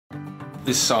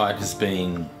This site has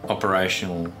been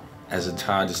operational as a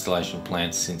tar distillation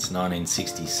plant since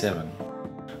 1967.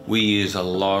 We use a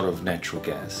lot of natural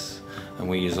gas and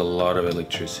we use a lot of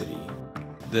electricity.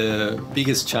 The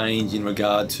biggest change in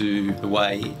regard to the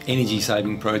way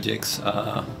energy-saving projects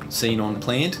are seen on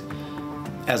plant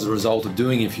as a result of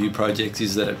doing a few projects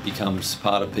is that it becomes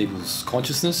part of people's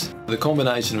consciousness. The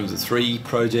combination of the three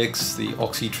projects, the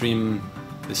oxy-trim,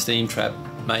 the steam trap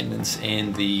maintenance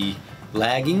and the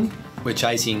lagging, we're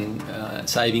chasing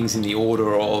savings in the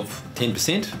order of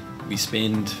 10%. We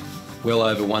spend well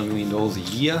over $1 million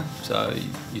a year, so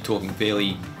you're talking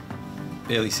fairly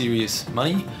serious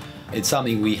money. It's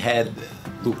something we had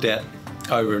looked at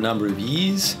over a number of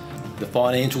years. The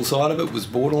financial side of it was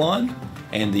borderline,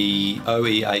 and the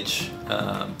OEH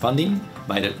funding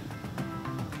made it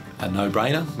a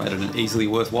no-brainer, made it easily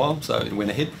worthwhile, so it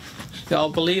went ahead. I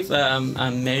believe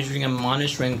measuring and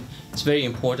monitoring is very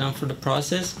important for the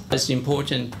process. It's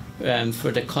important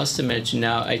for the customer to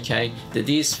know, okay, that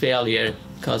this failure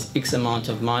costs X amount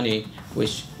of money,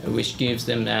 which gives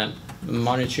them a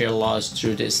monetary loss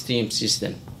through the steam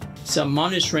system. So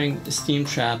monitoring the steam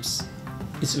traps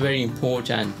is very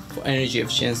important for energy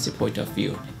efficiency point of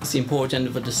view. It's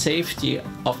important for the safety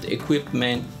of the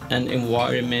equipment and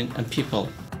environment and people.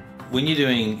 When you're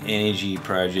doing energy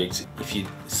projects, if you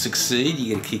succeed,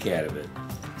 you get a kick out of it.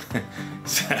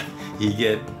 So you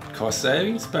get cost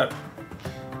savings, but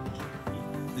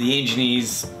the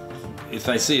engineers, if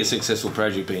they see a successful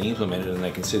project being implemented and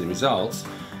they can see the results,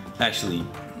 actually,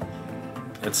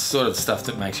 it's sort of stuff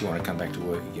that makes you want to come back to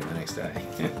work again the next day.